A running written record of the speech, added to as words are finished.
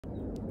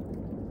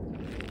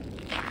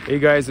Hey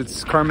guys,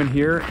 it's Carmen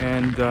here,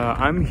 and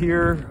I'm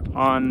here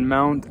on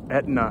Mount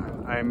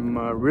Etna. I'm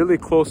really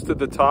close to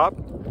the top.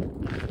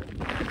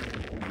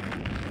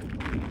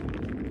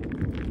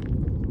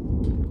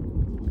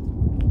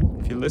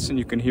 If you listen,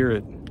 you can hear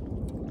it.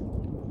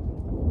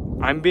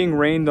 I'm being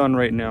rained on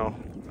right now.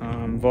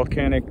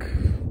 Volcanic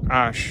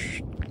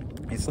ash.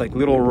 It's like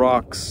little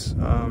rocks.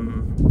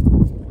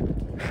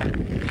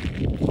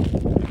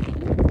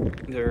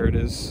 There it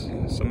is,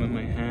 some in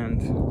my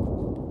hand.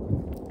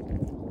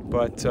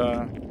 But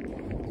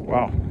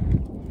wow,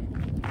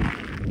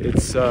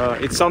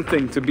 it's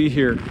something to be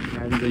here,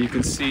 and you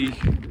can see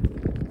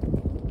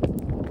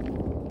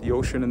the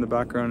ocean in the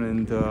background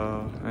and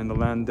the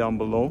land down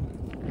below.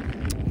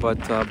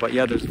 But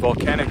yeah, there's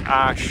volcanic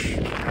ash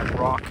and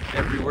rock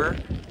everywhere,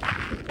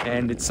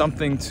 and it's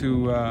something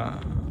to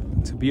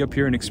be up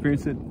here and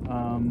experience it.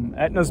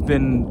 Etna's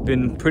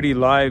been pretty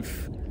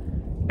live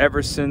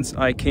ever since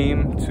I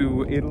came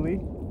to Italy.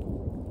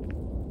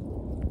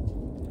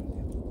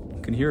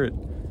 You can hear it,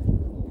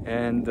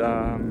 and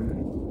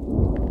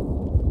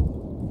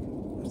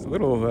it's a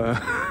little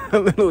a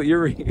little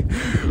eerie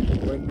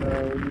when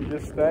you're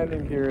just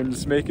standing here and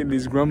just making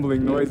these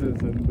grumbling noises,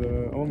 and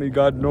only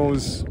God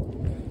knows,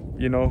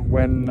 you know,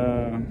 when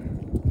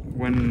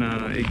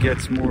it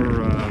gets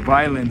more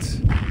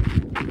violent.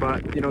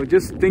 But you know,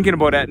 just thinking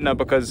about Etna,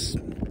 because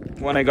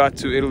when I got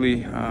to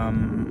Italy,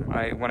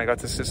 when I got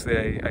to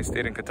Sicily, I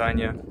stayed in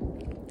Catania.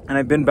 And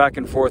I've been back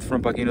and forth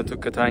from Pachino to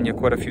Catania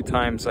quite a few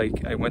times. I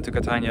went to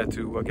Catania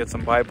to get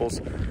some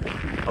Bibles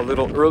a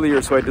little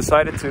earlier, so I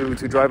decided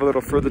to drive a little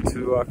further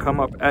to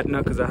come up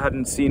Etna, because I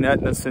hadn't seen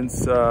Etna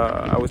since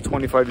I was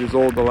 25 years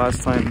old, the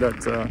last time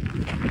that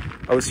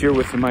I was here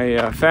with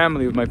my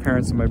family, with my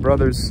parents and my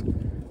brothers.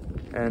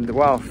 And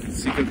wow,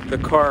 see, the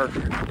car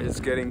is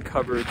getting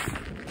covered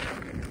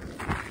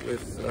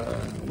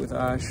with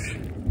ash.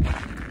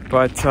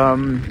 But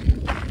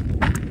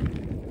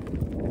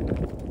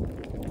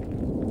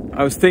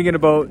I was thinking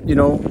about, you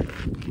know,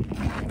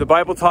 the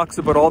Bible talks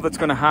about all that's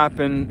going to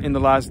happen in the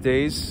last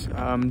days.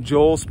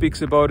 Joel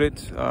speaks about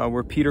it,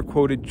 where Peter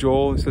quoted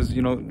Joel. He says,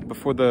 you know,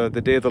 before the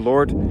day of the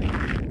Lord,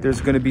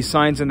 there's going to be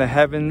signs in the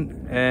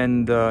heaven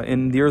and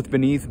in the earth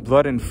beneath,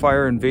 blood and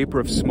fire and vapor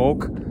of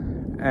smoke.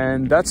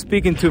 And that's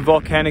speaking to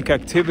volcanic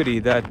activity,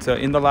 that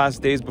in the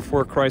last days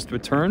before Christ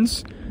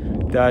returns,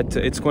 that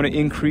it's going to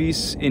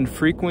increase in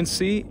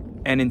frequency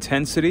and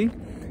intensity.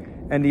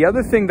 And the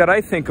other thing that I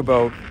think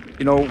about,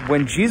 you know,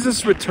 when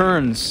Jesus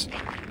returns,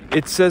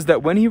 it says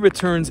that when he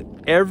returns,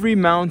 every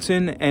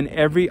mountain and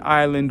every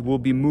island will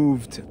be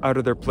moved out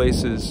of their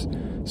places.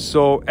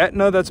 So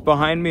Etna, that's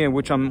behind me, and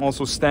which I'm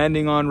also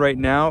standing on right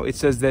now, it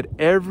says that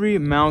every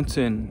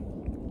mountain,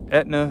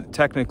 Etna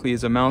technically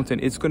is a mountain,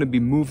 it's going to be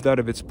moved out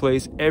of its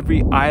place.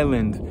 Every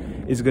island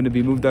is going to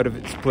be moved out of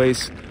its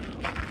place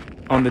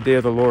on the day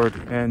of the Lord.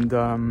 And,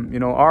 you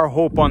know, our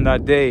hope on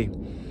that day,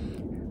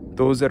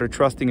 those that are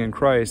trusting in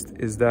Christ,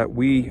 is that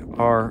we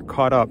are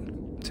caught up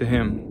to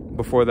him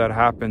before that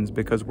happens,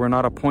 because we're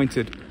not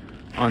appointed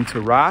unto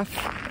wrath.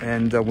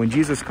 And when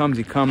Jesus comes,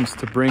 he comes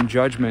to bring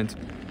judgment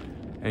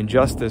and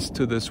justice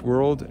to this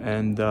world,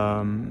 and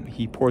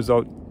he pours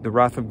out the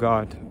wrath of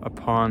God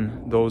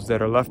upon those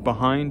that are left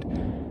behind,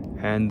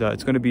 and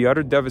it's going to be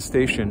utter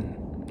devastation.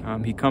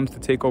 He comes to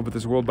take over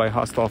this world by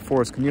hostile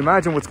force. Can you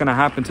imagine what's going to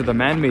happen to the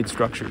man-made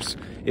structures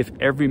if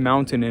every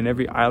mountain and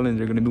every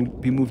island are going to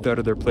be moved out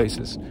of their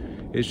places?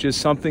 It's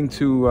just something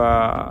to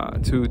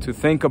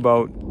think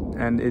about.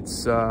 And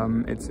it's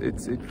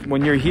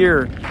when you're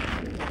here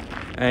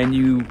and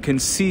you can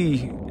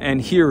see and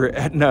hear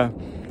Etna,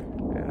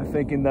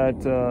 thinking that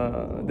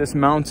this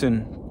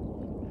mountain,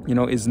 you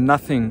know, is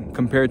nothing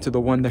compared to the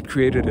one that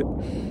created it.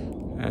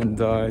 And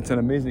it's an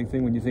amazing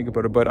thing when you think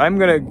about it. But I'm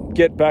gonna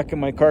get back in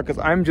my car, because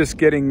I'm just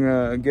getting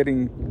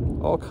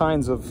all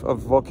kinds of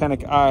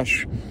volcanic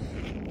ash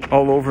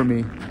all over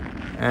me.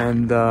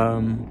 And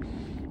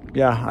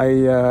yeah,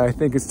 I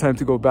think it's time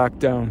to go back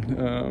down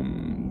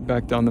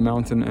the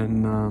mountain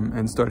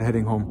and start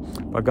heading home.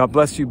 But God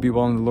bless you. Be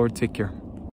well in the Lord. Take care.